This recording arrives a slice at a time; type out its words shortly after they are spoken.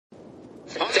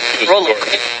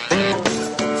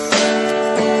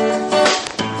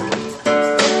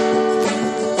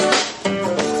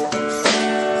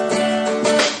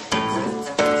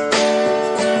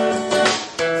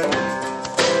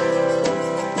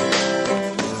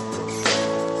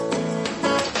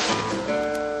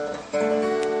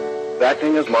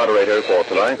Acting as moderator for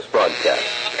tonight's broadcast.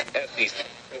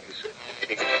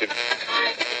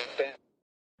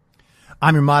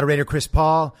 I'm your moderator, Chris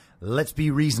Paul. Let's be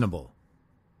reasonable.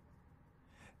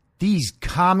 These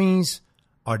commies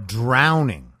are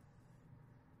drowning,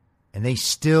 and they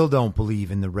still don't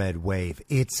believe in the red wave.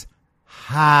 It's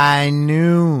high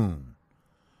noon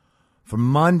for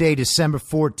Monday, December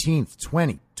 14th,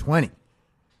 2020.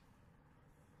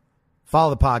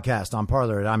 Follow the podcast on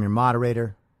Parler at I'm Your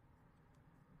Moderator.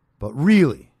 But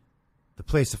really, the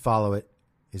place to follow it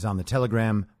is on the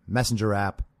Telegram Messenger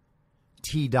app,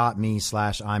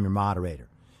 t.me/I'm Your Moderator.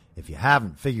 If you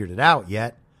haven't figured it out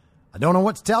yet, I don't know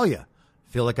what to tell you. I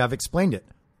feel like I've explained it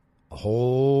a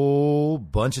whole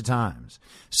bunch of times.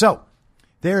 So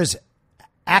there's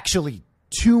actually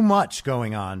too much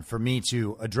going on for me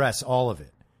to address all of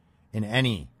it in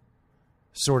any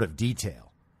sort of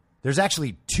detail. There's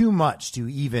actually too much to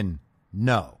even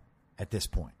know at this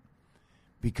point,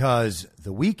 because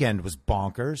the weekend was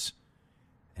bonkers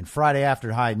and Friday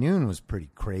after high noon was pretty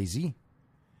crazy,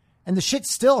 and the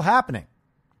shit's still happening.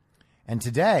 And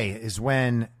today is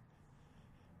when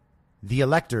the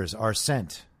electors are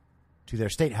sent to their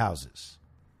state houses,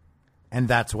 and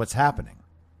that's what's happening.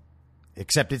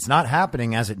 Except it's not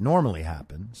happening as it normally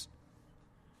happens,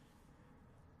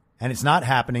 and it's not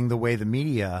happening the way the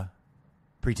media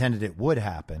pretended it would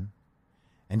happen.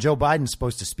 And Joe Biden's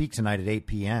supposed to speak tonight at 8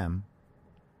 p.m.,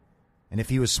 and if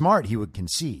he was smart, he would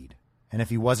concede. And if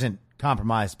he wasn't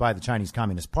compromised by the Chinese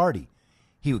Communist Party,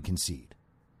 he would concede.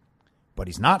 But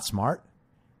he's not smart,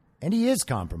 and he is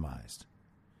compromised.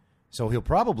 So he'll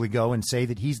probably go and say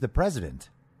that he's the president.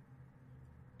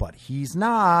 But he's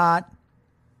not.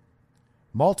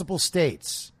 Multiple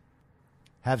states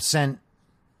have sent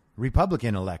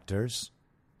Republican electors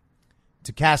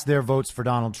to cast their votes for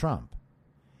Donald Trump.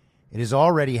 It has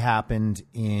already happened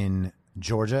in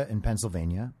Georgia and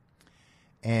Pennsylvania.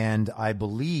 And I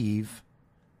believe,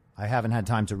 I haven't had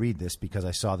time to read this because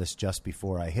I saw this just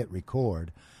before I hit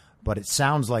record, but it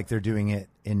sounds like they're doing it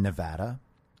in Nevada.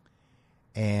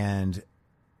 And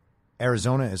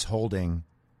Arizona is holding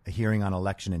a hearing on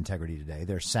election integrity today,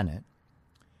 their Senate.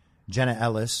 Jenna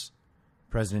Ellis,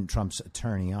 President Trump's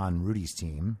attorney on Rudy's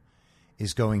team,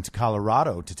 is going to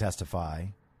Colorado to testify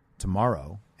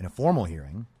tomorrow in a formal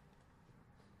hearing.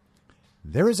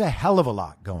 There is a hell of a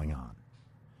lot going on.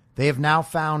 They have now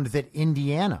found that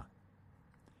Indiana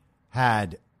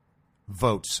had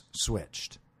votes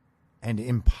switched and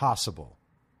impossible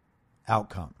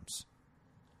outcomes.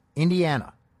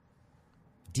 Indiana,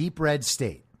 deep red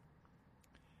state.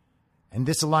 And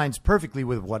this aligns perfectly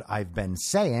with what I've been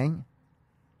saying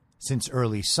since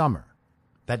early summer,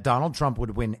 that Donald Trump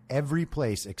would win every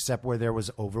place except where there was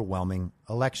overwhelming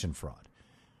election fraud.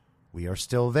 We are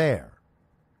still there.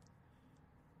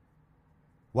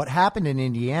 What happened in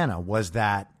Indiana was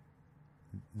that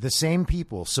the same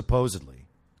people supposedly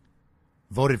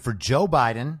voted for Joe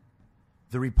Biden,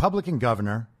 the Republican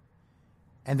governor,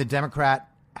 and the Democrat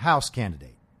House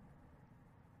candidate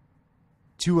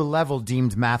to a level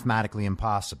deemed mathematically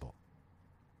impossible.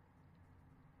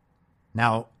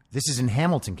 Now, this is in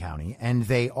Hamilton County, and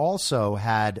they also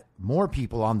had more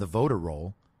people on the voter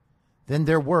roll than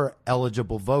there were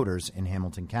eligible voters in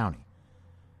Hamilton County.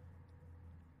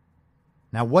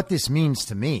 Now, what this means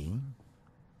to me,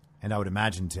 and I would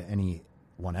imagine to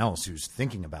anyone else who's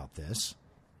thinking about this,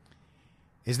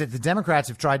 is that the Democrats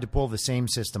have tried to pull the same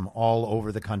system all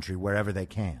over the country wherever they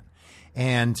can.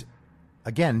 And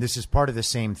again, this is part of the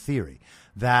same theory,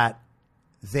 that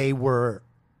they were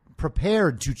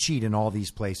prepared to cheat in all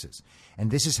these places.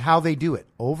 And this is how they do it.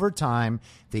 Over time,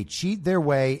 they cheat their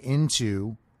way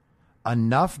into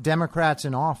enough Democrats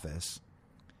in office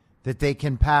that they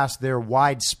can pass their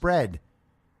widespread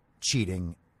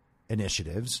cheating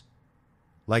initiatives,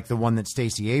 like the one that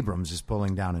Stacey Abrams is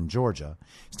pulling down in Georgia.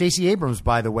 Stacey Abrams,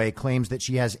 by the way, claims that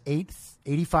she has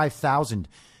 85,000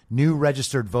 new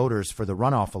registered voters for the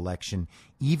runoff election,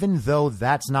 even though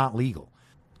that's not legal,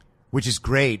 which is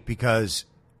great because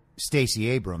Stacey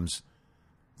Abrams,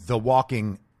 the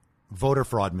walking voter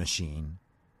fraud machine,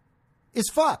 is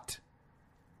fucked.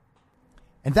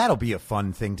 And that'll be a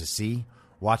fun thing to see,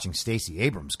 watching Stacey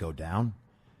Abrams go down.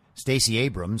 Stacey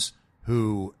Abrams,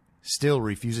 who still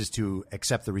refuses to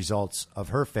accept the results of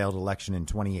her failed election in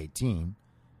 2018.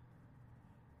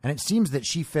 And it seems that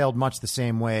she failed much the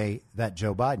same way that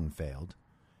Joe Biden failed.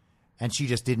 and she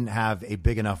just didn't have a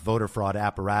big enough voter fraud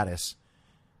apparatus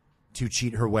to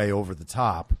cheat her way over the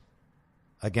top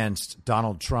against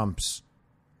Donald Trump's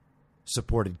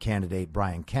supported candidate,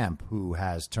 Brian Kemp, who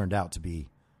has turned out to be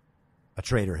a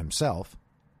traitor himself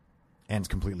and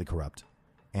completely corrupt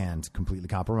and completely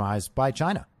compromised by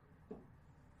China.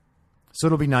 So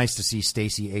it'll be nice to see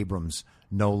Stacey Abrams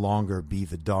no longer be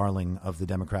the darling of the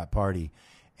Democrat Party.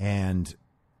 And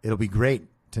it'll be great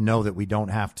to know that we don't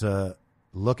have to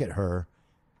look at her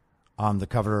on the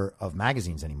cover of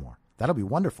magazines anymore. That'll be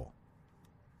wonderful.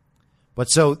 But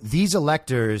so these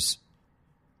electors,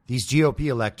 these GOP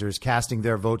electors casting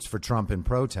their votes for Trump in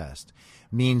protest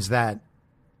means that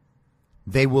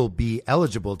they will be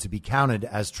eligible to be counted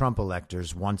as Trump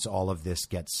electors once all of this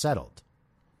gets settled.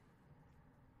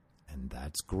 And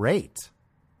that's great.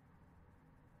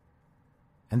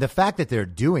 And the fact that they're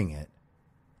doing it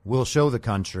will show the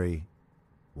country,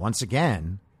 once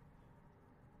again,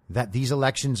 that these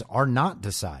elections are not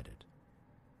decided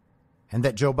and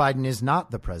that Joe Biden is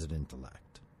not the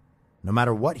president-elect, no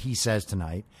matter what he says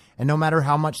tonight and no matter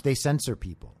how much they censor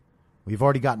people. We've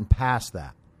already gotten past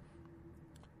that,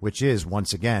 which is,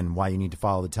 once again, why you need to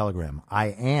follow the Telegram. I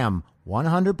am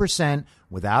 100%,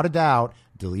 without a doubt,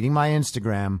 deleting my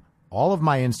Instagram, all of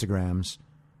my Instagrams,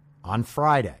 on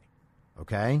Friday.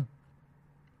 Okay?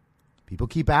 People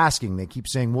keep asking. They keep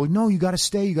saying, well, no, you got to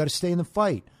stay. You got to stay in the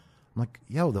fight. I'm like,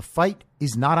 yo, the fight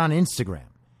is not on Instagram.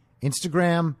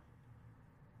 Instagram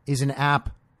is an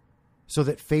app so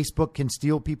that Facebook can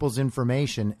steal people's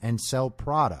information and sell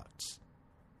products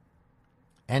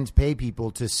and pay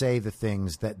people to say the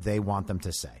things that they want them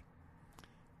to say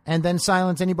and then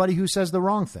silence anybody who says the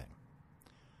wrong thing.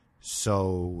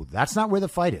 So that's not where the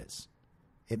fight is.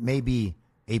 It may be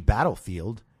a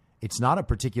battlefield. It's not a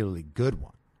particularly good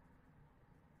one.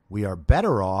 We are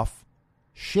better off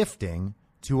shifting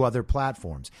to other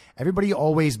platforms. Everybody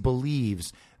always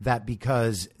believes that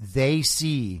because they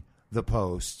see the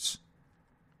posts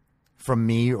from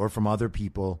me or from other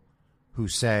people who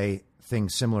say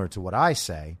things similar to what I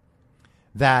say,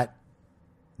 that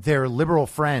their liberal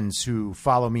friends who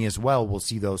follow me as well will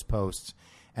see those posts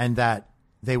and that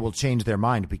they will change their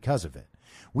mind because of it.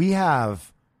 We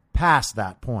have passed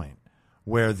that point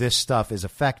where this stuff is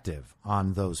effective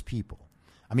on those people.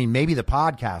 I mean, maybe the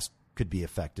podcast could be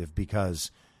effective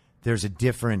because there's a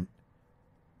different,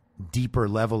 deeper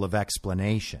level of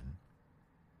explanation.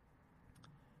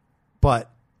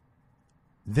 But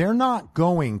they're not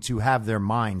going to have their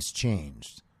minds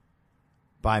changed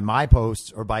by my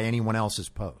posts or by anyone else's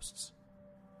posts.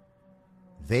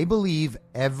 They believe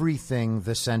everything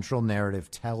the central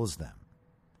narrative tells them.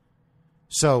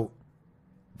 So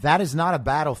that is not a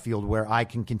battlefield where I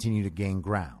can continue to gain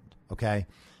ground, okay?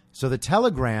 So the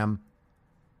Telegram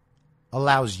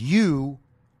allows you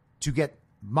to get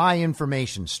my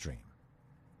information stream.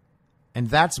 And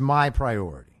that's my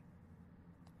priority.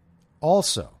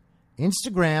 Also,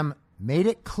 Instagram made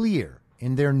it clear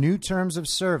in their new terms of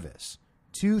service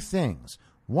two things.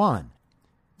 One,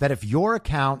 that if your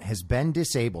account has been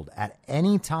disabled at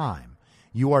any time,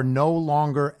 you are no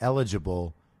longer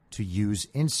eligible to use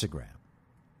Instagram.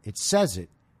 It says it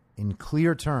in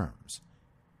clear terms.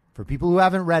 For people who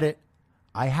haven't read it,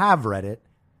 I have read it.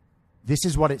 This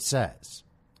is what it says.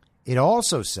 It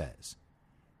also says,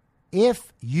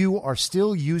 if you are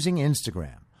still using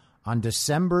Instagram on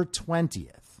December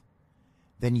 20th,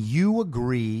 then you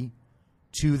agree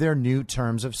to their new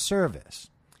terms of service.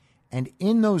 And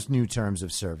in those new terms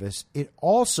of service, it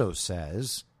also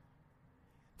says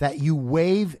that you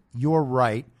waive your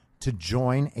right to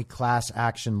join a class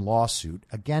action lawsuit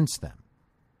against them.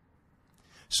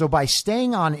 So by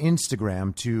staying on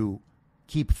Instagram to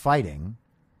keep fighting,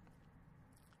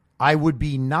 I would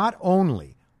be not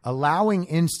only allowing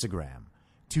Instagram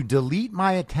to delete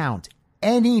my account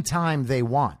anytime they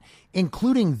want,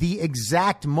 including the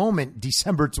exact moment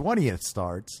December 20th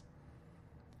starts,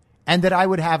 and that I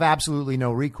would have absolutely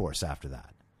no recourse after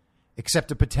that, except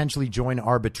to potentially join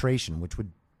arbitration, which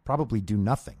would probably do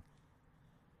nothing.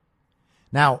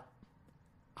 Now,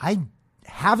 I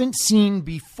haven't seen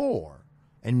before,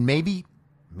 and maybe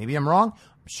I'm wrong.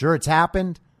 I'm sure it's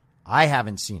happened. I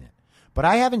haven't seen it. But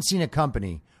I haven't seen a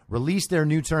company release their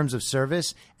new terms of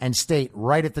service and state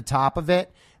right at the top of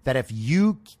it that if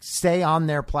you stay on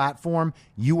their platform,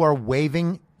 you are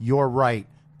waiving your right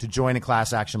to join a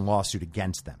class action lawsuit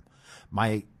against them.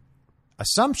 My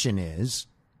assumption is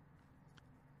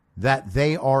that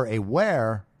they are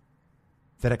aware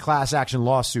that a class action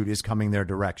lawsuit is coming their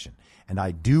direction. And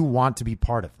I do want to be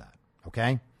part of that.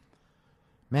 Okay?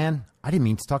 Man, I didn't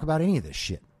mean to talk about any of this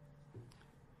shit.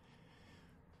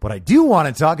 But I do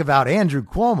want to talk about Andrew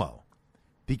Cuomo,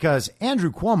 because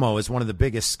Andrew Cuomo is one of the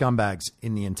biggest scumbags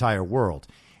in the entire world.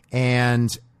 And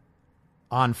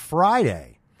on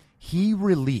Friday, he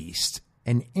released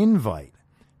an invite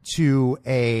to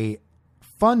a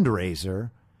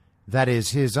fundraiser that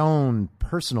is his own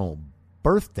personal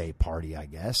birthday party, I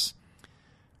guess,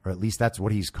 or at least that's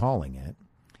what he's calling it.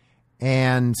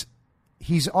 And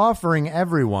he's offering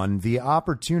everyone the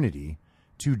opportunity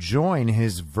to join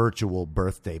his virtual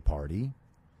birthday party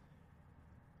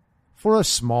for a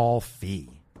small fee.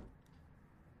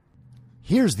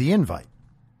 Here's the invite.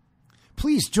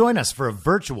 Please join us for a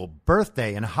virtual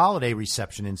birthday and holiday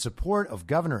reception in support of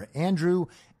Governor Andrew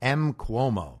M.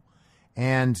 Cuomo.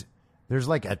 And there's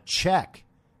like a check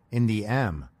in the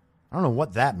M. I don't know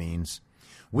what that means.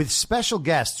 With special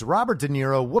guests Robert De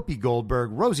Niro, Whoopi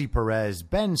Goldberg, Rosie Perez,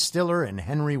 Ben Stiller, and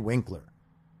Henry Winkler.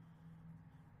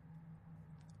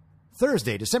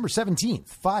 Thursday, December 17th,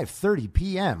 5:30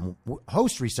 p.m.,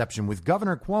 host reception with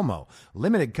Governor Cuomo,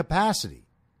 limited capacity.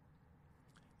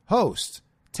 Host,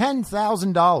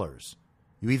 $10,000.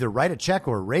 You either write a check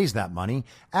or raise that money.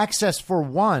 Access for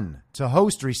one to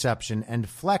host reception and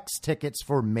flex tickets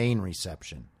for main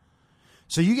reception.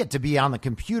 So you get to be on the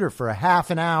computer for a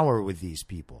half an hour with these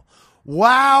people.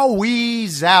 Wowee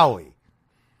zowie.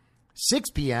 6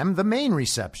 p.m., the main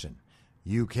reception.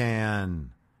 You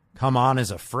can come on as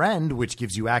a friend, which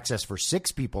gives you access for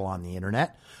 6 people on the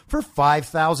internet for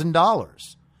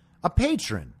 $5,000. A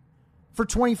patron for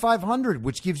 $2,500,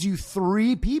 which gives you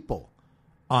 3 people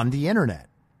on the internet.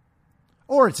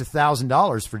 Or it's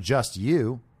 $1,000 for just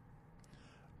you.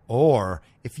 Or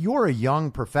if you're a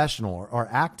young professional or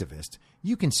activist,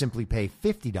 you can simply pay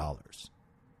 $50.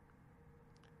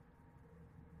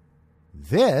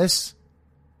 This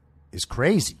is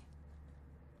crazy.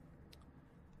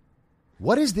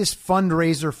 What is this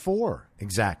fundraiser for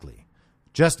exactly?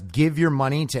 Just give your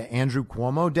money to Andrew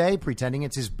Cuomo Day, pretending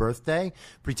it's his birthday,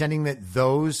 pretending that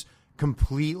those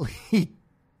completely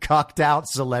cucked out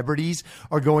celebrities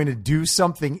are going to do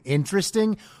something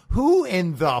interesting? Who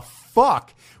in the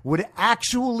fuck would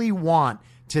actually want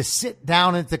to sit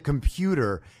down at the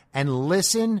computer and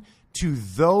listen to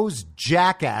those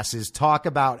jackasses talk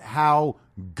about how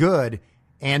good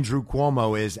Andrew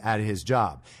Cuomo is at his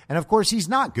job? And of course, he's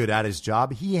not good at his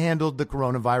job. He handled the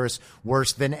coronavirus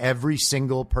worse than every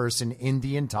single person in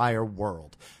the entire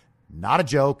world. Not a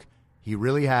joke. He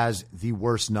really has the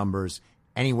worst numbers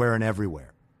anywhere and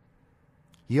everywhere.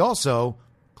 He also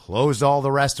closed all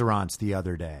the restaurants the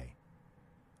other day.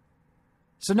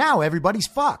 So now everybody's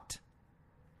fucked.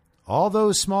 All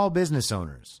those small business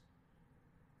owners.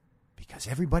 Because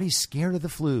everybody's scared of the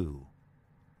flu.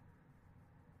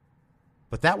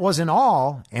 But that wasn't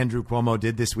all Andrew Cuomo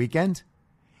did this weekend.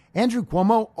 Andrew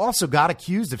Cuomo also got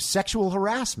accused of sexual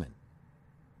harassment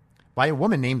by a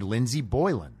woman named Lindsay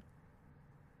Boylan.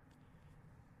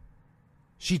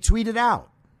 She tweeted out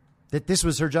that this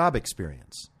was her job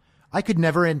experience. I could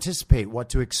never anticipate what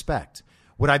to expect.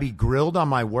 Would I be grilled on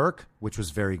my work, which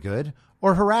was very good,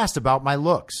 or harassed about my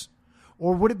looks?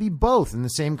 Or would it be both in the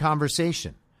same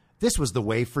conversation? This was the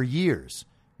way for years.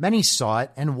 Many saw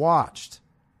it and watched.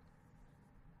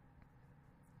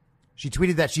 She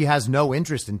tweeted that she has no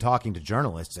interest in talking to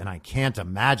journalists, and I can't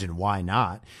imagine why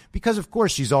not, because of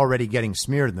course she's already getting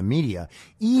smeared in the media,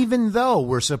 even though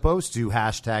we're supposed to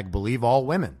 #believe all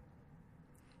women.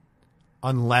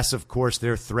 Unless, of course,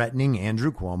 they're threatening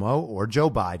Andrew Cuomo or Joe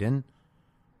Biden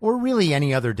or really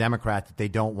any other Democrat that they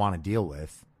don't want to deal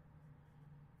with.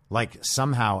 Like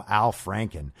somehow Al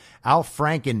Franken. Al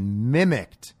Franken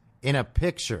mimicked in a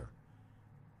picture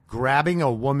grabbing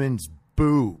a woman's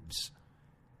boobs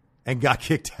and got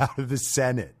kicked out of the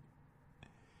Senate.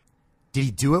 Did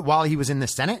he do it while he was in the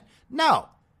Senate? No.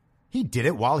 He did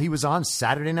it while he was on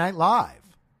Saturday Night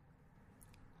Live.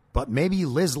 But maybe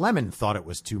Liz Lemon thought it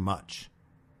was too much.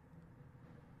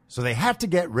 So they had to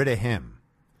get rid of him.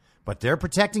 But they're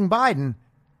protecting Biden,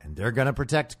 and they're going to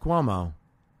protect Cuomo.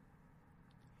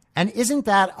 And isn't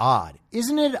that odd?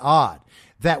 Isn't it odd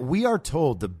that we are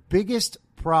told the biggest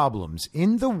problems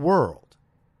in the world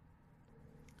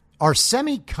are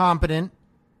semi-competent,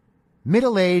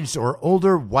 middle-aged or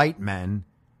older white men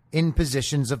in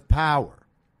positions of power?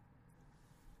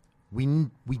 We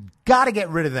got to get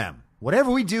rid of them.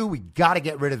 Whatever we do, we got to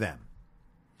get rid of them.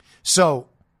 So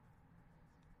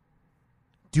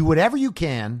do whatever you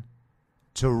can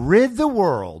to rid the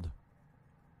world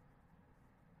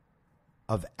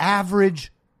of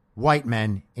average white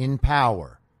men in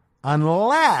power,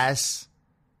 unless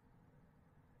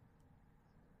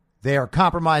they are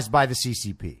compromised by the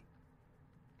CCP.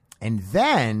 And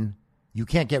then you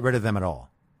can't get rid of them at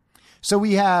all. So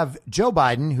we have Joe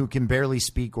Biden, who can barely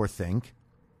speak or think,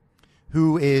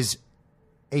 who is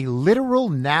a literal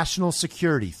national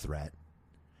security threat,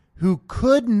 who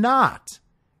could not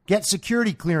get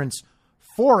security clearance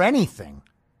for anything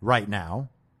right now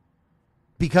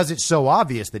because it's so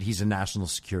obvious that he's a national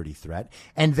security threat.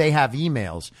 And they have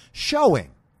emails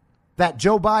showing that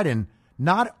Joe Biden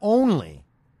not only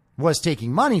was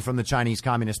taking money from the Chinese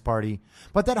Communist Party,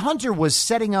 but that Hunter was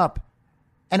setting up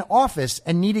an office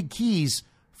and needed keys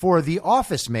for the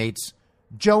office mates,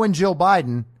 Joe and Jill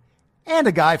Biden, and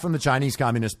a guy from the Chinese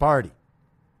Communist Party.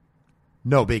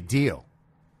 No big deal.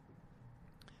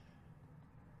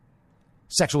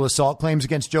 Sexual assault claims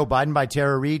against Joe Biden by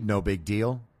Tara Reade, no big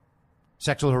deal.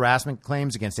 Sexual harassment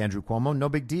claims against Andrew Cuomo, no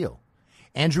big deal.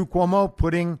 Andrew Cuomo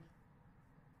putting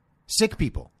sick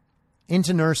people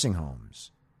into nursing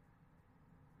homes,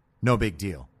 no big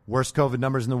deal. Worst COVID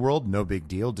numbers in the world, no big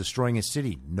deal. Destroying a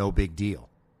city, no big deal.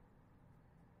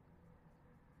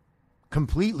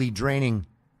 Completely draining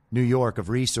New York of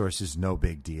resources, no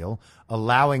big deal.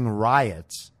 Allowing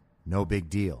riots, no big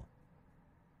deal.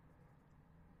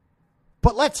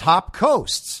 But let's hop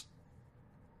coasts.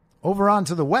 Over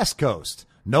onto the West Coast.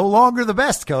 No longer the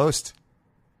best coast.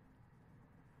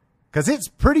 Because it's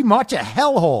pretty much a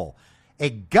hellhole. A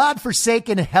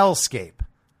godforsaken hellscape.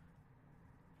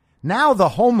 Now the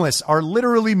homeless are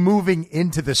literally moving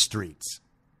into the streets.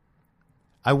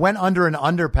 I went under an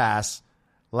underpass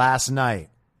last night,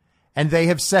 and they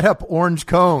have set up orange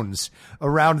cones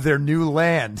around their new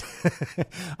land.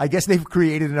 I guess they've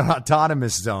created an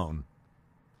autonomous zone.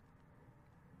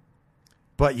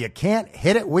 But you can't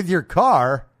hit it with your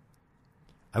car.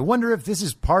 I wonder if this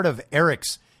is part of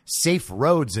Eric's Safe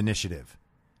Roads initiative.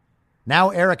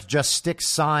 Now Eric just sticks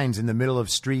signs in the middle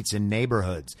of streets in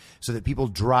neighborhoods so that people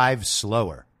drive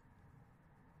slower.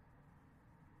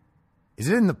 Is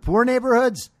it in the poor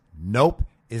neighborhoods? Nope.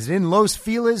 Is it in Los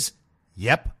Feliz?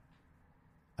 Yep.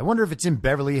 I wonder if it's in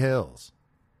Beverly Hills.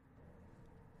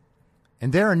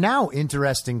 And there are now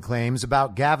interesting claims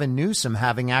about Gavin Newsom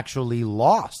having actually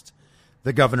lost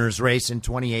the governor's race in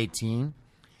 2018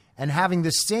 and having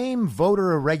the same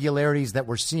voter irregularities that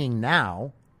we're seeing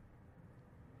now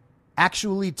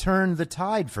actually turned the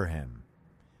tide for him.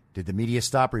 Did the media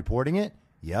stop reporting it?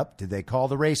 Yep. Did they call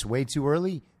the race way too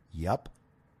early? Yep.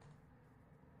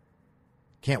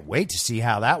 Can't wait to see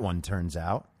how that one turns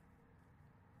out.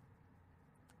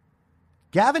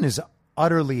 Gavin is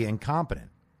utterly incompetent.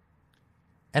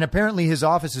 And apparently his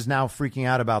office is now freaking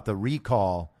out about the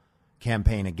recall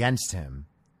campaign against him.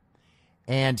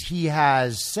 And he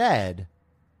has said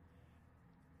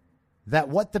that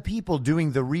what the people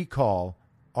doing the recall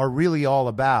are really all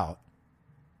about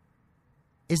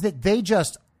is that they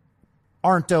just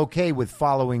aren't okay with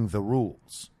following the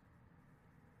rules.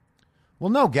 Well,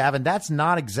 no, Gavin, that's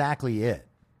not exactly it.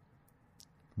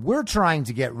 We're trying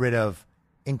to get rid of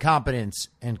incompetence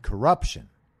and corruption.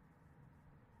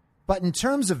 But in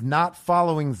terms of not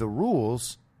following the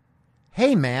rules,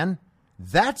 hey, man,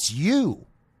 that's you.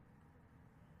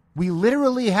 We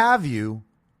literally have you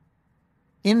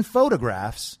in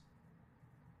photographs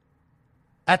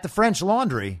at the French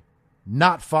Laundry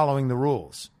not following the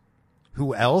rules.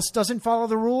 Who else doesn't follow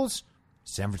the rules?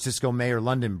 San Francisco Mayor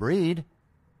London Breed.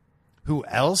 Who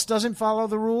else doesn't follow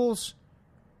the rules?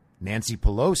 Nancy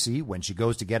Pelosi when she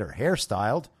goes to get her hair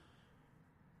styled.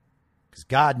 Because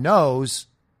God knows,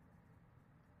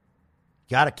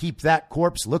 got to keep that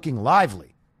corpse looking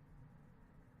lively.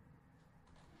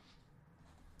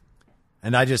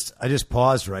 And I just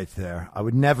paused right there. I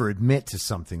would never admit to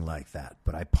something like that.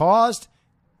 But I paused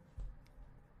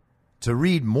to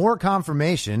read more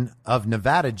confirmation of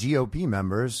Nevada GOP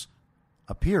members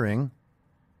appearing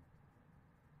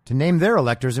to name their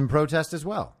electors in protest as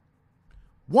well.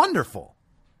 Wonderful.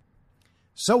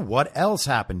 So what else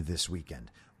happened this weekend?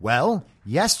 Well,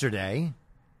 yesterday,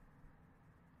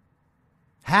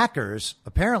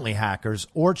 apparently hackers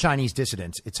or Chinese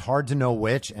dissidents, it's hard to know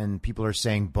which, and people are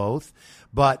saying both,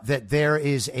 but that there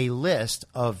is a list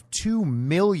of 2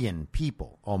 million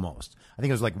people almost. I think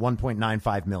it was like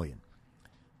 1.95 million.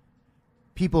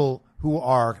 People who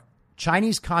are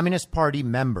Chinese Communist Party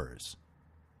members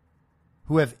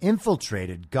who have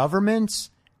infiltrated governments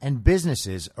and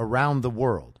businesses around the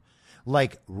world,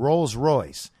 like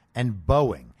Rolls-Royce and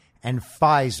Boeing and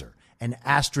Pfizer and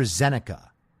AstraZeneca.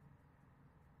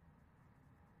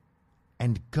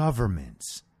 And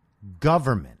governments.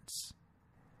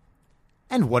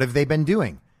 And what have they been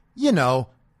doing? You know,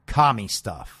 commie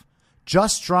stuff.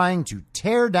 Just trying to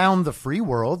tear down the free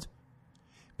world,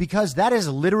 because that is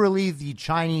literally the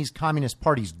Chinese Communist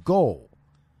Party's goal.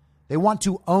 They want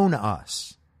to own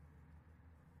us.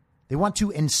 They want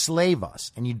to enslave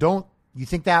us. And you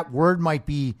think that word might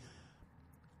be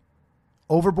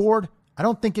overboard? I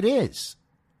don't think it is.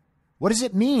 What does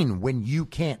it mean when you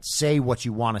can't say what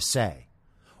you want to say,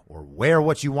 or wear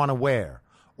what you want to wear,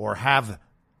 or have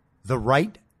the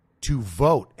right to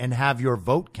vote and have your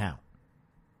vote count?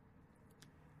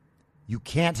 You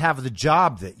can't have the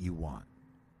job that you want.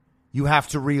 You have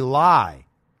to rely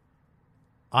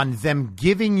on them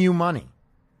giving you money.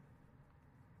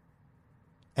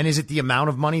 And is it the amount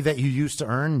of money that you used to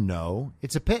earn? No,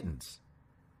 it's a pittance.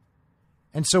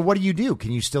 And so what do?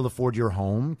 Can you still afford your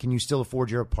home? Can you still afford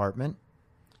your apartment?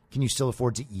 Can you still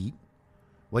afford to eat?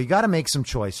 Well, you got to make some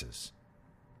choices.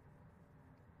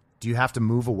 Do you have to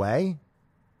move away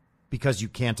because you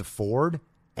can't afford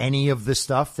any of the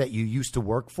stuff that you used to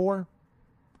work for?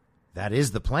 That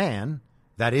is the plan.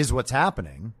 That is what's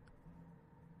happening.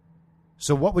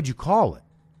 So what would you call it?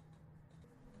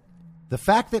 The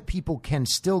fact that people can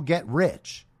still get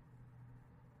rich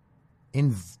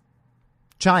in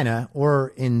China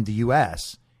or in the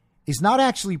U.S. is not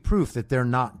actually proof that they're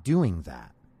not doing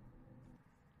that.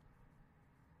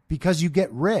 Because you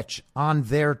get rich on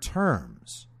their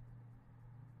terms,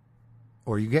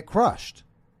 or you get crushed.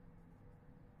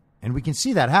 And we can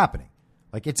see that happening.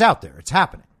 Like, it's out there. It's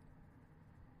happening.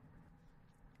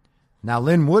 Now,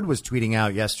 Lynn Wood was tweeting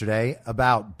out yesterday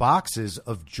about boxes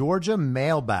of Georgia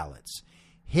mail ballots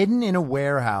hidden in a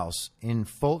warehouse in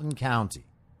Fulton County.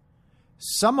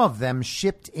 Some of them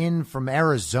shipped in from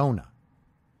Arizona.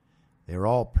 They're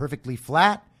all perfectly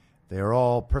flat. They're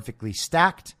all perfectly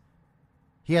stacked.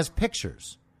 He has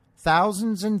pictures.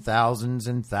 Thousands and thousands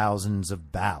and thousands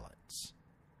of ballots.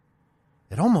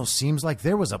 It almost seems like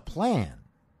there was a plan.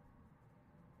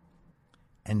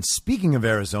 And speaking of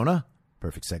Arizona,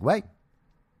 perfect segue.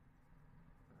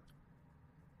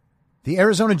 The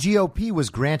Arizona GOP was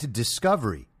granted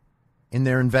discovery in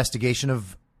their investigation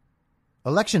of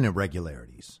election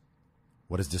irregularities.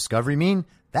 What does discovery mean?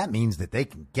 That means that they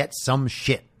can get some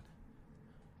shit,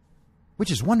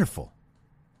 which is wonderful.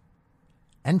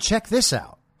 And check this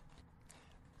out.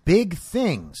 Big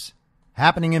things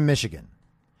happening in Michigan.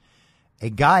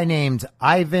 A guy named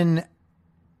Ivan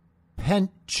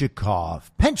Penchikov.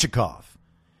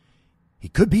 He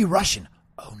could be Russian.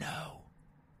 Oh, no.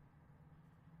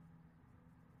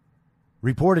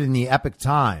 Reported in the Epoch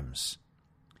Times.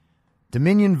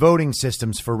 Dominion Voting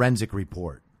Systems Forensic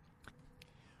Report.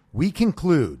 We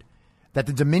conclude that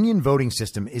the Dominion voting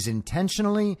system is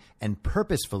intentionally and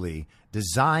purposefully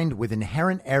designed with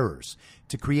inherent errors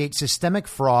to create systemic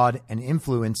fraud and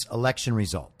influence election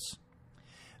results.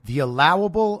 The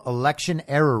allowable election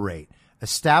error rate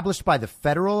established by the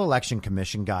Federal Election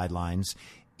Commission guidelines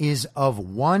is of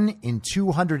 1 in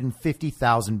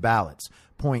 250,000 ballots,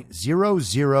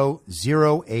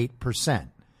 0.0008%.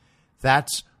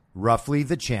 That's roughly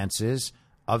the chances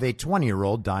of a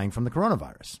 20-year-old dying from the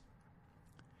coronavirus.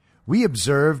 We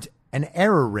observed an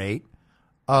error rate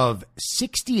of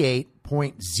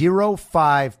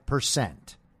 68.05%.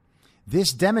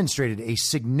 This demonstrated a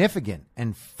significant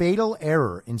and fatal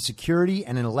error in security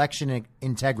and in election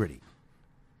integrity.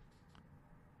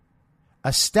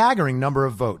 A staggering number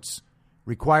of votes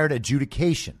required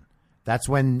adjudication. That's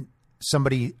when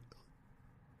somebody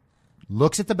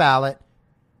looks at the ballot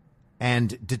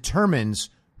and determines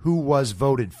who was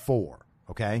voted for,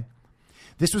 okay?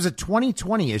 This was a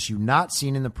 2020 issue not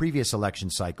seen in the previous election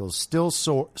cycles, still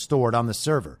stored on the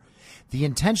server. The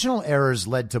intentional errors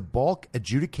led to bulk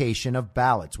adjudication of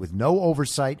ballots with no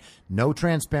oversight, no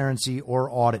transparency, or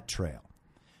audit trail.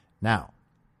 Now,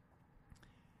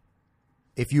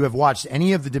 if you have watched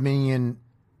any of the Dominion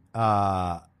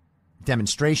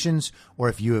demonstrations, or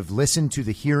if you have listened to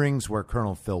the hearings where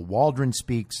Colonel Phil Waldron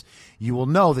speaks, you will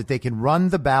know that they can run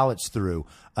the ballots through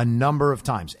a number of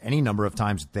times, any number of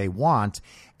times that they want.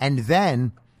 And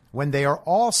then when they are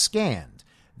all scanned,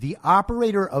 the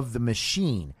operator of the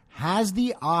machine has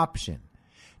the option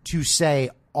to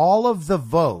say all of the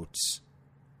votes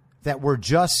that were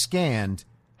just scanned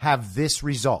have this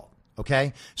result.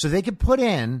 Okay. So they could put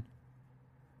in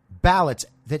ballots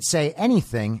that say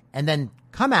anything and then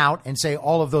come out and say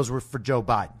all of those were for Joe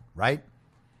Biden, right?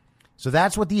 So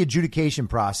that's what the adjudication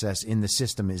process in the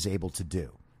system is able to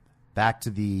do. Back to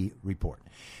the report.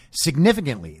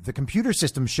 Significantly, the computer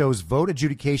system shows vote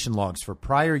adjudication logs for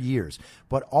prior years,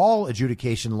 but all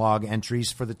adjudication log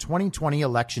entries for the 2020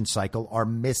 election cycle are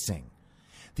missing.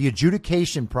 The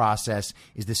adjudication process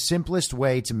is the simplest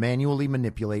way to manually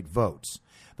manipulate votes.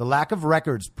 The lack of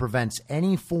records prevents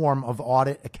any form of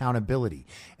audit accountability,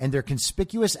 and their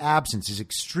conspicuous absence is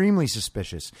extremely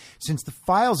suspicious since the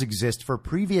files exist for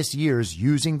previous years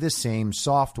using the same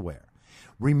software.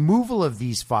 Removal of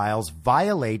these files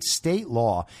violates state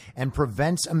law and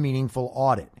prevents a meaningful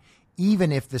audit.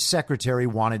 even if the secretary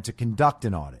wanted to conduct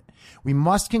an audit. We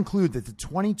must conclude that the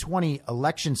 2020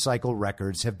 election cycle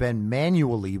records have been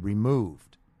manually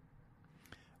removed.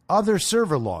 Other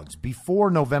server logs before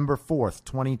November 4th,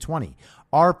 2020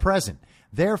 are present.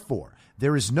 Therefore,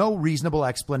 there is no reasonable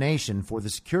explanation for the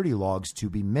security logs to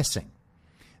be missing.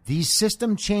 These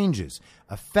system changes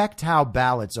affect how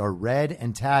ballots are read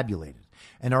and tabulated,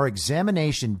 and our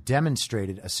examination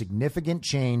demonstrated a significant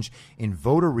change in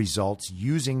voter results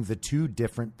using the two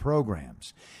different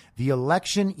programs. The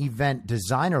election event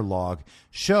designer log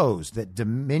shows that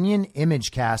Dominion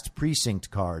ImageCast precinct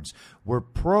cards were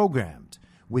programmed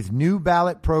with new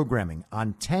ballot programming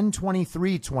on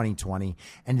 10/23/2020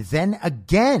 and then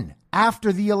again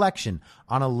after the election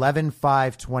on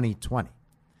 11/5/2020.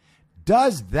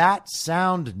 Does that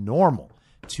sound normal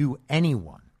to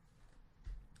anyone?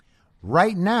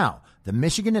 Right now, the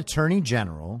Michigan Attorney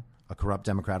General, a corrupt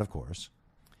Democrat, of course,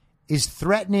 is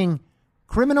threatening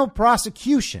criminal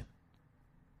prosecution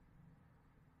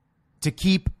to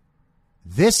keep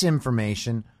this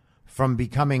information from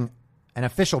becoming an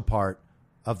official part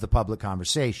of the public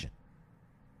conversation.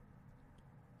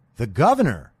 The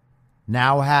governor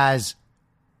now has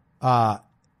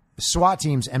SWAT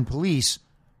teams and police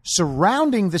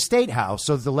surrounding the state house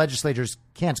so that the legislators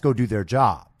can't go do their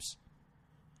jobs.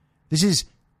 This is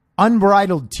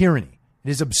unbridled tyranny. It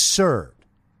is absurd.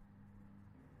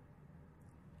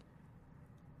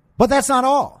 But that's not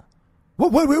all.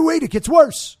 Wait, it gets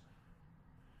worse.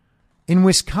 In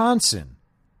Wisconsin,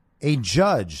 a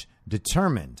judge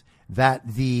determined that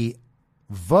the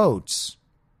ballots,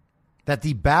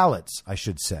 I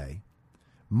should say,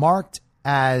 marked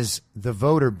as the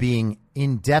voter being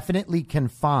indefinitely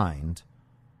confined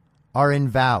are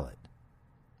invalid.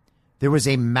 There was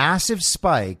a massive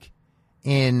spike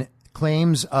in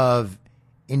claims of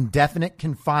indefinite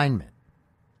confinement.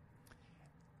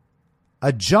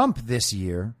 A jump this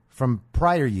year from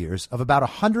prior years of about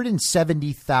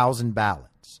 170,000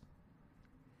 ballots.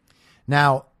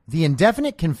 Now, the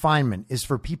indefinite confinement is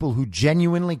for people who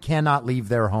genuinely cannot leave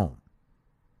their home.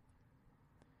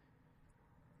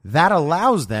 That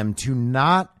allows them to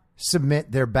not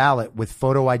submit their ballot with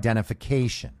photo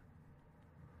identification.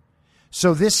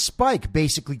 So this spike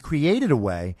basically created a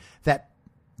way that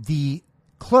the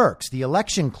clerks, the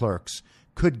election clerks,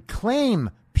 could claim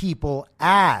people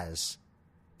as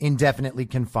indefinitely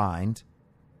confined,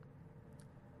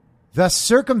 thus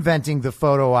circumventing the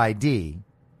photo ID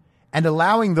and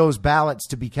allowing those ballots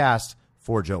to be cast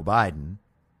for Joe Biden,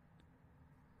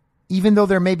 even though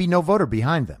there may be no voter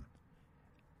behind them.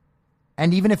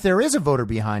 And even if there is a voter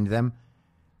behind them,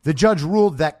 the judge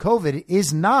ruled that COVID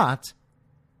is not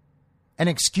an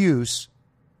excuse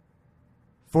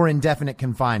for indefinite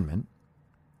confinement,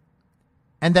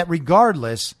 and that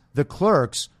regardless, the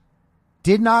clerks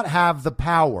did not have the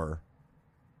power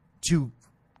to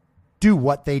do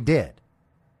what they did.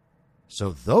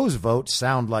 So those votes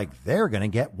sound like they're going to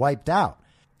get wiped out.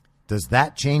 Does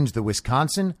that change the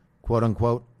Wisconsin, quote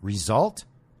unquote, result?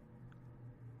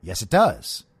 Yes, it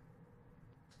does.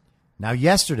 Now,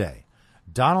 yesterday,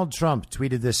 Donald Trump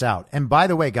tweeted this out. And by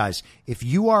the way, guys, if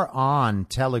you are on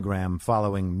Telegram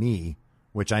following me,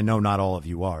 which I know not all of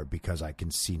you are because I can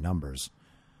see numbers,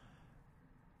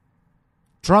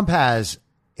 Trump has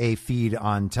a feed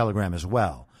on Telegram as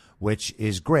well, which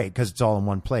is great because it's all in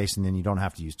one place and then you don't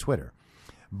have to use Twitter.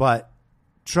 But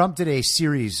Trump did a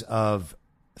series of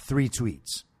 3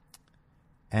 tweets,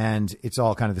 and it's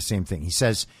all kind of the same thing. He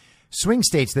says, swing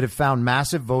states that have found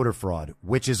massive voter fraud,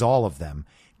 which is all of them,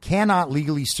 cannot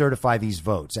legally certify these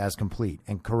votes as complete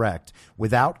and correct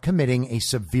without committing a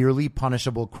severely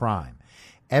punishable crime.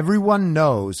 Everyone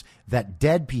knows that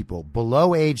dead people,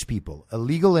 below-age people,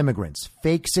 illegal immigrants,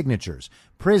 fake signatures,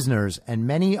 prisoners, and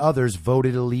many others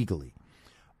voted illegally.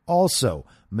 Also,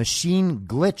 machine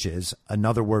glitches,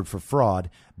 another word for fraud,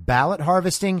 ballot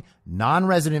harvesting,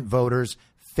 non-resident voters,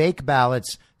 fake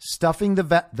ballots, stuffing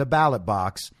the ballot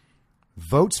box,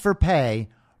 votes for pay,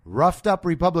 roughed up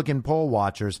Republican poll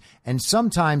watchers, and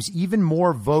sometimes even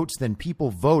more votes than people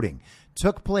voting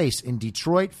took place in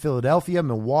Detroit, Philadelphia,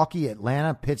 Milwaukee,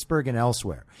 Atlanta, Pittsburgh, and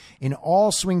elsewhere. In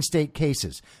all swing state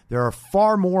cases, there are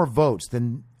far more votes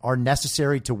than are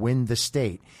necessary to win the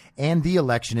state and the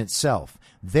election itself.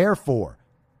 Therefore,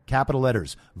 capital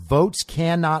letters, votes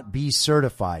cannot be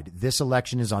certified. This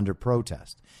election is under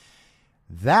protest.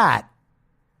 That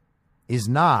is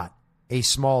not a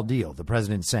small deal, the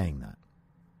president saying that.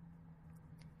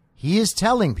 He is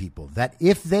telling people that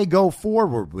if they go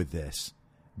forward with this,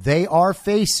 they are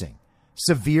facing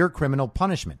severe criminal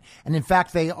punishment. And in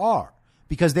fact, they are,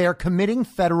 because they are committing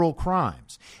federal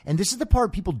crimes. And this is the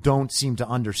part people don't seem to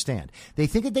understand. They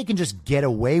think that they can just get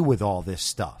away with all this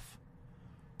stuff,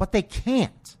 but they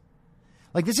can't.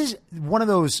 Like, this is one of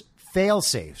those fail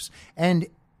safes. And,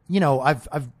 you know, I've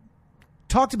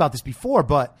talked about this before,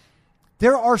 but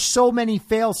there are so many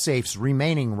fail safes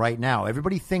remaining right now.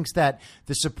 Everybody thinks that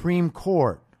the Supreme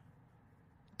Court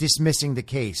dismissing the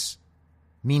case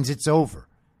means it's over.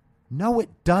 No,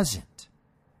 it doesn't.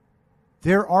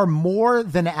 There are more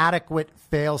than adequate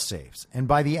fail safes. And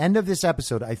by the end of this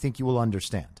episode, I think you will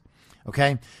understand.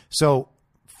 Okay. So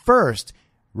first,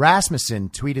 Rasmussen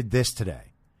tweeted this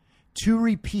today. To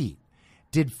repeat,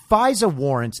 did FISA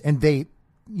warrants, and they,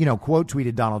 quote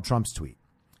tweeted Donald Trump's tweet.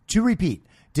 To repeat,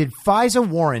 did FISA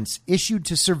warrants issued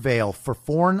to surveil for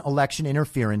foreign election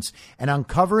interference and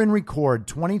uncover and record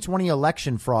 2020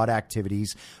 election fraud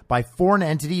activities by foreign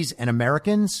entities and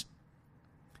Americans?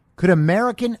 Could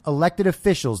American elected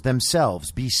officials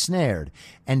themselves be snared,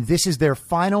 and this is their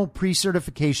final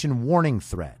pre-certification warning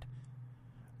thread?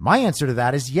 My answer to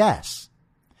that is yes.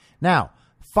 Now,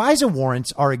 FISA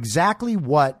warrants are exactly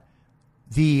what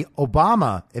the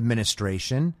Obama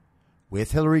administration,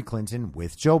 with Hillary Clinton,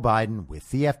 with Joe Biden, with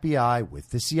the FBI,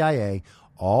 with the CIA,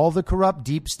 all the corrupt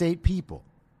deep state people.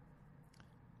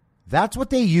 That's what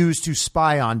they used to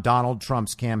spy on Donald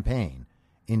Trump's campaign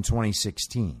in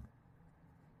 2016.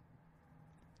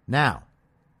 Now,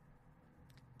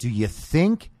 do you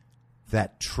think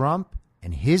that Trump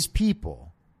and his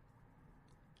people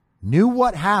knew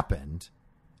what happened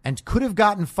and could have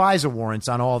gotten FISA warrants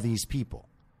on all these people?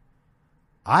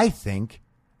 I think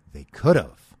they could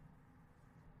have.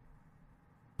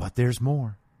 But there's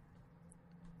more.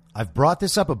 I've brought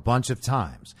this up a bunch of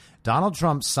times. Donald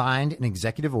Trump signed an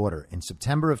executive order in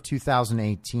September of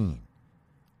 2018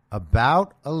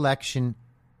 about election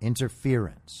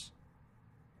interference.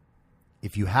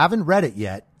 If you haven't read it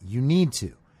yet, you need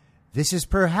to. This is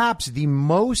perhaps the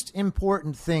most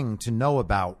important thing to know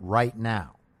about right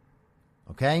now.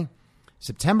 Okay?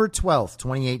 September 12th,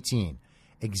 2018.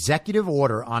 Executive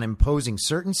order on imposing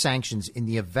certain sanctions in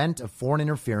the event of foreign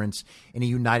interference in a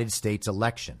United States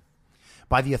election.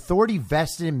 By the authority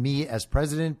vested in me as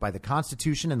president by the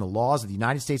Constitution and the laws of the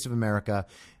United States of America,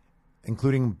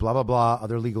 including blah, blah, blah,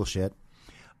 other legal shit,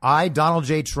 I, Donald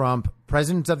J. Trump,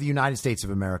 President of the United States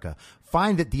of America,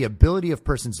 find that the ability of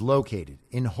persons located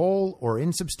in whole or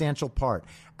in substantial part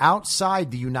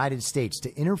outside the United States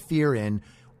to interfere in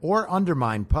or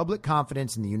undermine public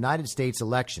confidence in the United States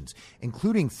elections,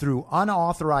 including through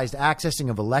unauthorized accessing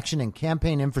of election and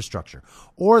campaign infrastructure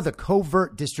or the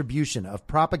covert distribution of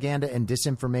propaganda and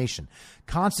disinformation,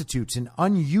 constitutes an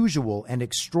unusual and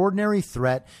extraordinary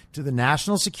threat to the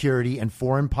national security and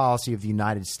foreign policy of the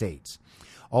United States.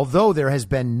 Although there has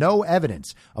been no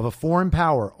evidence of a foreign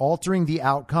power altering the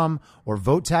outcome or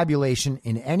vote tabulation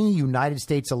in any United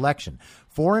States election,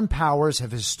 foreign powers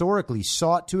have historically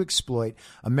sought to exploit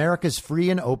America's free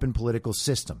and open political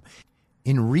system.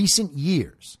 In recent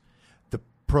years, the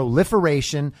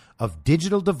proliferation of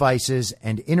digital devices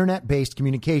and internet-based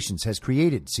communications has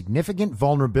created significant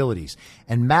vulnerabilities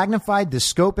and magnified the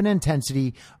scope and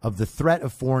intensity of the threat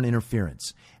of foreign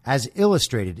interference. As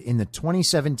illustrated in the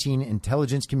 2017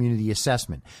 Intelligence Community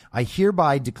Assessment, I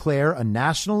hereby declare a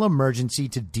national emergency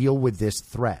to deal with this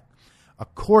threat.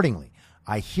 Accordingly,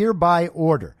 I hereby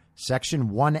order Section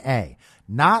 1A,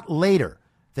 not later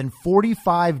than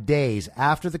 45 days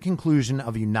after the conclusion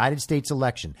of a United States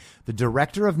election, the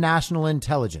Director of National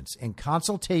Intelligence, in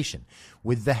consultation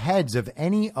with the heads of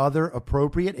any other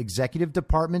appropriate executive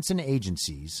departments and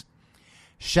agencies,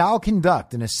 shall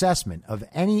conduct an assessment of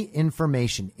any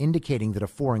information indicating that a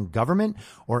foreign government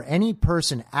or any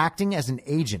person acting as an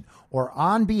agent or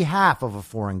on behalf of a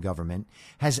foreign government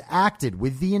has acted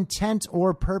with the intent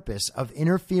or purpose of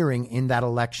interfering in that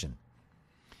election.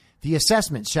 The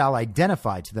assessment shall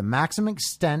identify to the maximum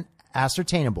extent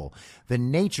ascertainable the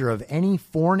nature of any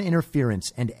foreign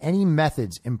interference and any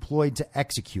methods employed to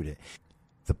execute it,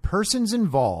 the persons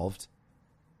involved,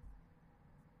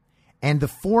 and the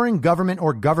foreign government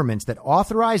or governments that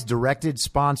authorized, directed,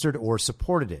 sponsored, or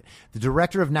supported it. The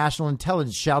Director of National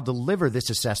Intelligence shall deliver this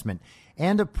assessment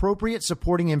and appropriate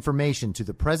supporting information to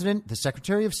the President, the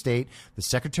Secretary of State, the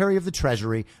Secretary of the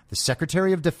Treasury, the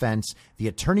Secretary of Defense, the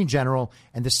Attorney General,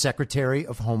 and the Secretary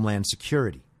of Homeland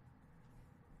Security.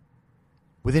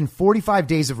 Within 45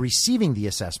 days of receiving the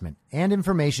assessment and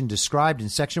information described in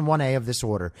Section 1A of this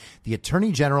order, the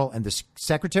Attorney General and the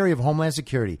Secretary of Homeland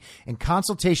Security, in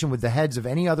consultation with the heads of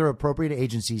any other appropriate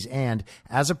agencies and,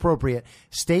 as appropriate,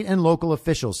 state and local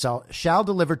officials shall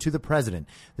deliver to the President,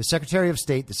 the Secretary of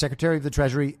State, the Secretary of the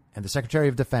Treasury, and the Secretary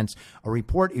of Defense a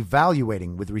report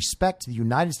evaluating, with respect to the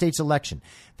United States election,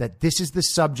 that this is the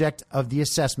subject of the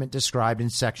assessment described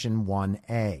in Section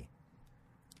 1A.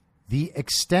 The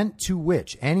extent to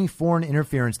which any foreign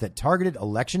interference that targeted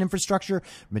election infrastructure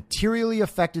materially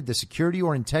affected the security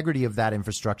or integrity of that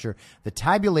infrastructure, the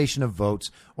tabulation of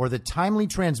votes, or the timely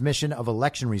transmission of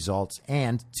election results,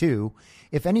 and 2,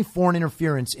 if any foreign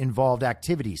interference involved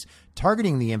activities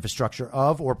targeting the infrastructure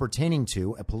of or pertaining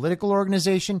to a political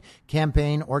organization,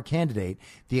 campaign, or candidate,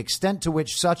 the extent to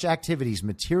which such activities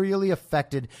materially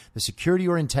affected the security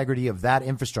or integrity of that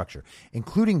infrastructure,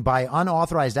 including by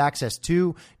unauthorized access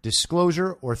to,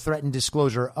 disclosure or threatened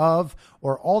disclosure of,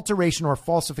 or alteration or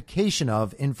falsification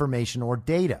of information or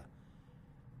data.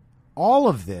 All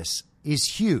of this is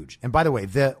huge. And by the way,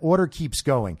 the order keeps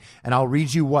going, and I'll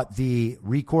read you what the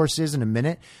recourse is in a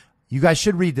minute. You guys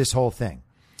should read this whole thing.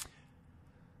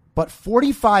 But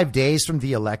 45 days from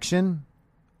the election,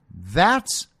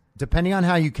 that's, depending on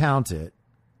how you count it,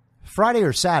 Friday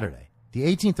or Saturday, the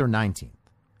 18th or 19th.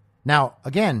 Now,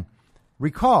 again,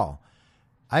 recall,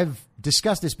 I've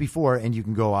discussed this before, and you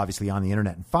can go obviously on the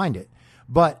internet and find it,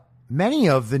 but many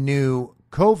of the new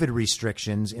COVID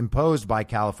restrictions imposed by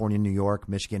California, New York,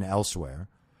 Michigan, elsewhere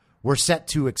were set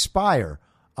to expire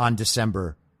on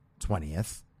December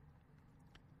 20th.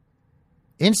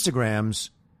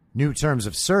 Instagram's new terms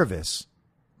of service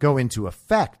go into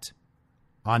effect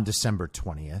on December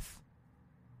 20th.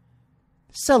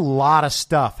 It's a lot of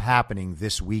stuff happening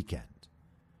this weekend.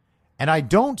 And I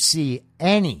don't see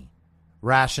any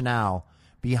rationale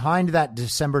behind that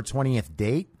December 20th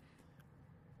date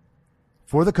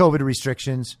for the COVID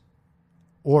restrictions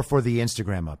or for the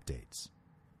Instagram updates.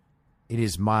 It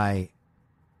is my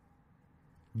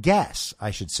guess,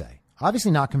 I should say,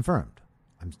 obviously not confirmed.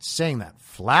 I'm saying that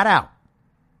flat out,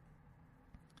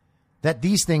 that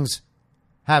these things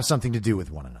have something to do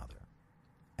with one another.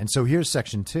 And so here's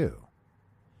Section 2.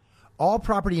 All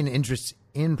property and interests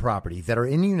in property that are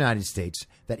in the United States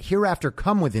that hereafter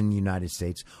come within the United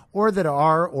States or that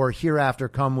are or hereafter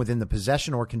come within the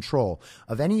possession or control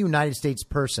of any United States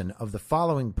person of the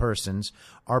following persons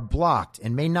are blocked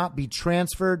and may not be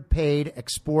transferred, paid,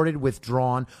 exported,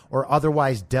 withdrawn, or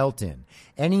otherwise dealt in.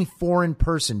 Any foreign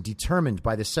person determined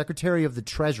by the Secretary of the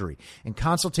Treasury in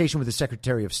consultation with the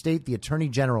Secretary of State, the Attorney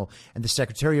General, and the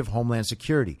Secretary of Homeland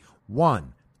Security.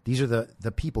 1. These are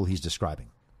the people he's describing.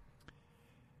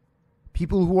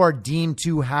 People who are deemed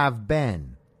to have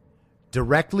been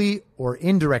directly or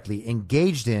indirectly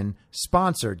engaged in,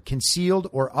 sponsored, concealed,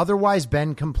 or otherwise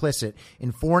been complicit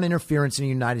in foreign interference in a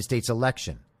United States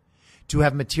election. To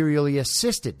have materially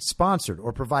assisted, sponsored,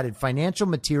 or provided financial,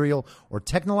 material, or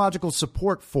technological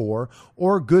support for,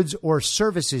 or goods or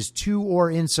services to or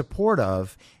in support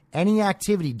of any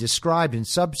activity described in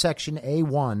subsection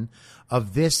A1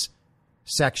 of this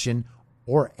section,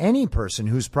 or any person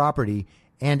whose property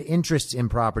and interests in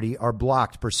property are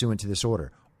blocked pursuant to this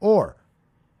order, or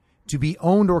to be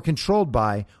owned or controlled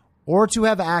by, or to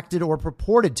have acted or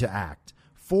purported to act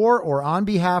for or on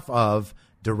behalf of,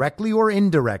 directly or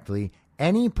indirectly,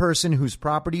 any person whose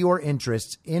property or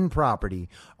interests in property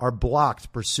are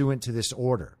blocked pursuant to this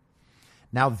order.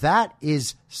 Now that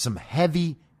is some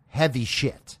heavy, heavy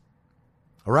shit.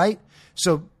 All right?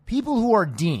 So people who are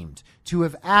deemed to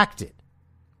have acted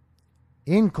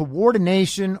in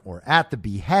coordination or at the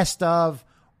behest of,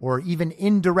 or even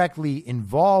indirectly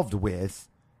involved with,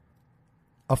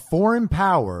 a foreign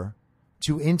power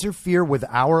to interfere with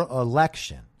our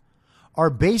election are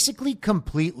basically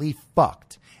completely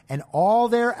fucked. And all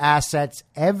their assets,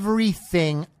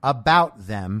 everything about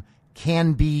them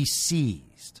can be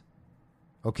seized.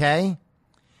 Okay?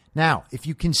 Now, if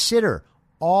you consider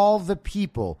all the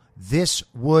people this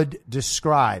would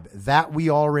describe that we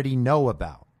already know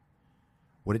about,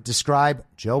 would it describe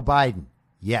Joe Biden?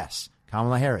 Yes.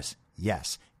 Kamala Harris?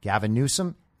 Yes. Gavin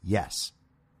Newsom? Yes.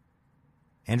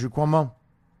 Andrew Cuomo?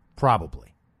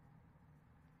 Probably.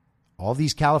 All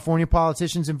these California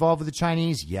politicians involved with the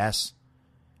Chinese? Yes.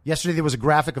 Yesterday there was a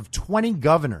graphic of 20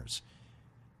 governors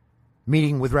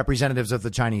meeting with representatives of the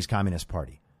Chinese Communist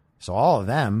Party. So all of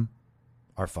them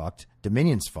are fucked.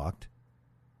 Dominion's fucked.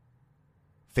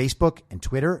 Facebook and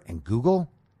Twitter and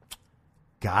Google?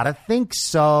 Gotta think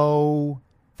so.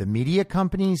 The media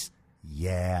companies?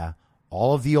 Yeah.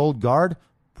 All of the old guard?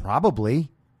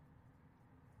 Probably.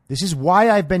 This is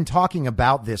why I've been talking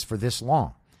about this for this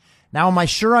long. Now, am I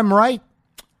sure I'm right?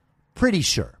 Pretty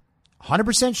sure.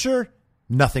 100% sure?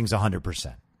 Nothing's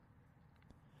 100%.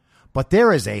 But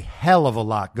there is a hell of a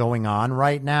lot going on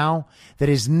right now that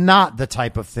is not the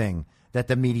type of thing that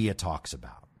the media talks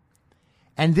about.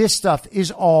 And this stuff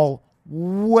is all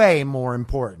way more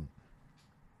important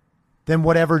than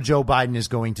whatever Joe Biden is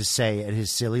going to say at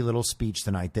his silly little speech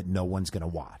tonight that no one's going to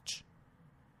watch.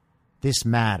 This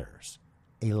matters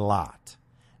a lot.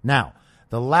 Now,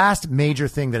 the last major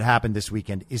thing that happened this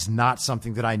weekend is not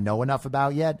something that I know enough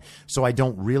about yet, so I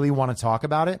don't really want to talk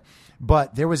about it.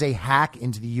 But there was a hack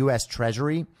into the U.S.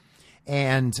 Treasury,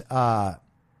 and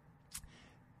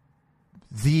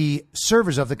the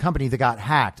servers of the company that got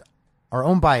hacked are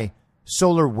owned by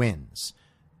SolarWinds.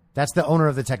 That's the owner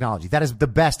of the technology. That is the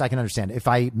best I can understand. If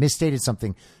I misstated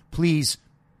something, please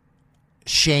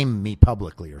shame me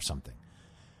publicly or something.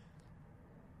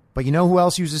 But you know who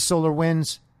else uses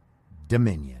SolarWinds?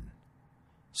 Dominion.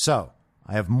 So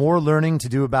I have more learning to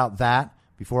do about that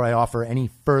before I offer any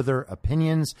further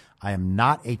opinions. I am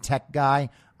not a tech guy.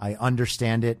 I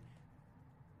understand it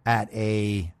at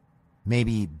a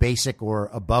maybe basic or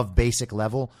above basic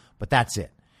level, but that's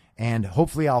it. And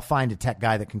hopefully I'll find a tech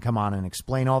guy that can come on and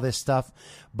explain all this stuff.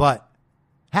 But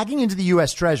hacking into the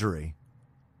U.S. Treasury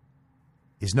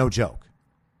is no joke.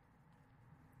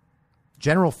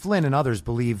 General Flynn and others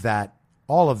believe that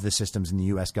all of the systems in the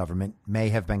U.S. government may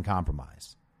have been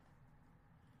compromised.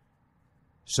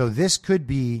 So this could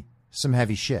be some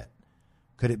heavy shit.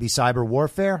 Could it be cyber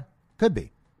warfare? Could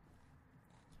be.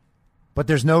 But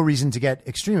there's no reason to get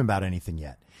extreme about anything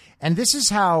yet. And this is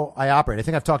how I operate. I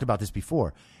think I've talked about this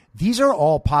before. These are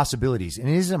all possibilities. And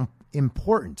it is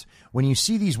important when you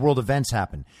see these world events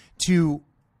happen to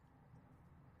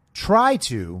try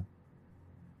to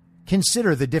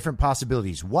consider the different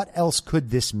possibilities. What else could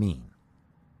this mean?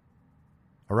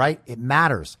 All right? It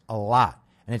matters a lot.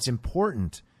 And it's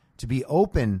important to be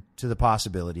open to the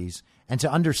possibilities and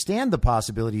to understand the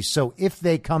possibilities. So if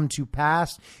they come to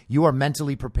pass, you are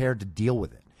mentally prepared to deal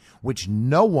with it, which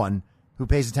no one who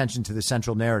pays attention to the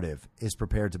central narrative is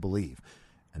prepared to believe.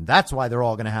 And that's why they're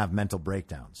all going to have mental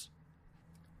breakdowns.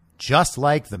 Just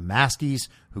like the maskies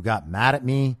who got mad at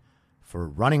me for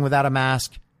running without a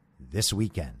mask this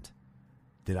weekend.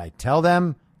 Did I tell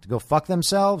them to go fuck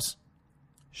themselves?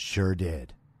 Sure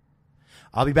did.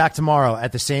 I'll be back tomorrow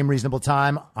at the same reasonable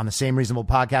time on the same reasonable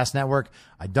podcast network.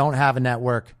 I don't have a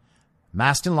network.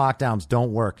 Masks and lockdowns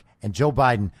don't work. And Joe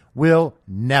Biden will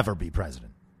never be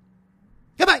president.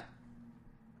 Goodbye.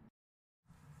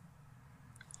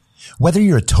 Whether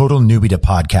you're a total newbie to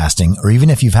podcasting or even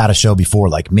if you've had a show before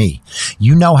like me,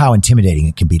 you know how intimidating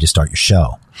it can be to start your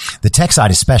show. The tech side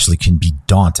especially can be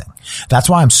daunting. That's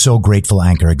why I'm so grateful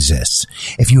Anchor exists.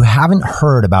 If you haven't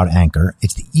heard about Anchor,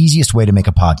 it's the easiest way to make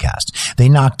a podcast. They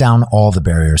knock down all the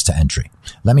barriers to entry.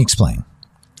 Let me explain.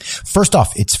 First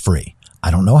off, it's free.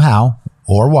 I don't know how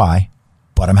or why,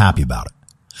 but I'm happy about it.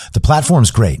 The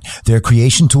platform's great. There are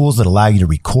creation tools that allow you to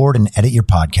record and edit your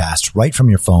podcast right from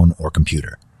your phone or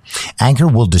computer. Anchor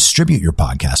will distribute your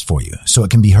podcast for you so it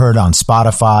can be heard on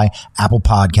Spotify, Apple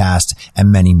Podcasts,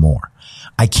 and many more.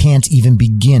 I can't even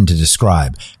begin to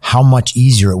describe how much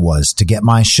easier it was to get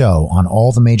my show on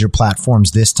all the major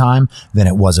platforms this time than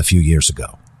it was a few years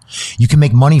ago. You can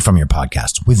make money from your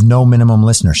podcast with no minimum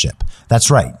listenership. That's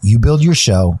right. You build your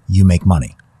show, you make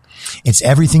money. It's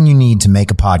everything you need to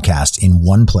make a podcast in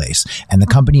one place, and the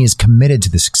company is committed to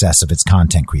the success of its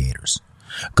content creators.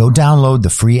 Go download the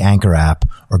free Anchor app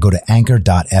or go to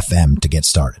anchor.fm to get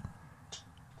started.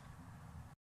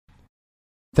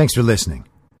 Thanks for listening.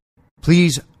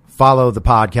 Please follow the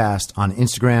podcast on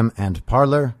Instagram and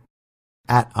Parler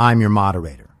at I'm Your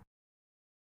Moderator.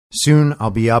 Soon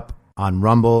I'll be up on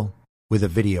Rumble with a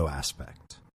video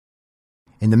aspect.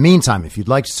 In the meantime, if you'd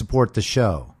like to support the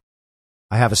show,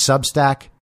 I have a Substack,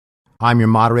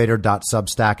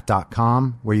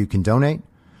 imyourmoderator.substack.com, where you can donate.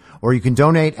 Or you can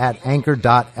donate at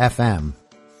anchor.fm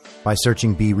by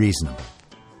searching Be Reasonable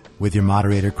with your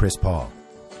moderator, Chris Paul.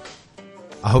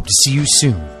 I hope to see you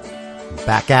soon.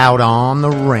 Back out on the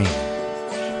range.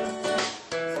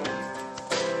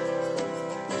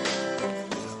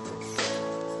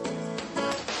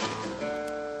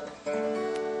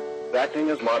 Acting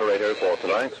as moderator for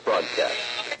tonight's broadcast.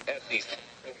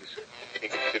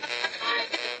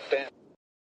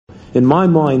 In my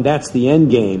mind, that's the end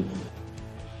game.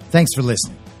 Thanks for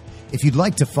listening. If you'd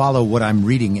like to follow what I'm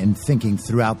reading and thinking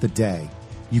throughout the day,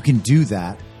 you can do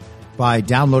that by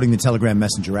downloading the Telegram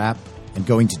Messenger app and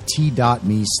going to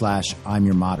t.me/I'm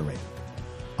your moderator.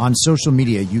 On social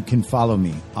media, you can follow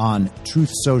me on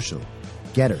Truth Social,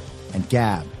 Getter, and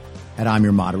Gab at I'm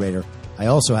Your Moderator. I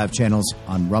also have channels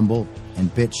on Rumble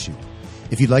and BitChute.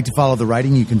 If you'd like to follow the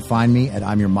writing, you can find me at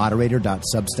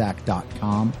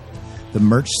imyourmoderator.substack.com. The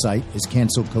merch site is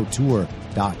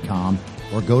cancelcouture.com,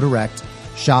 or go direct,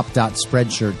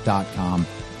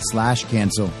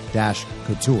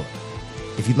 shop.spreadshirt.com/cancel-couture.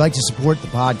 If you'd like to support the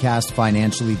podcast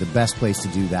financially, the best place to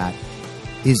do that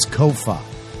is Ko-Fi.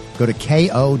 Go to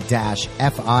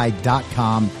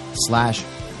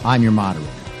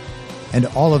ko-fi.com/imyourmoderator. And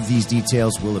all of these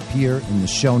details will appear in the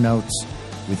show notes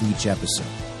with each episode.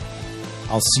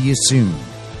 I'll see you soon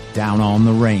down on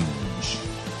the range.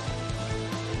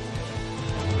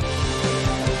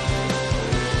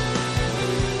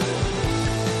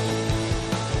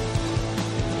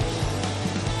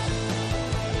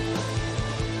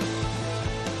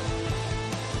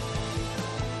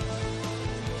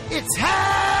 It's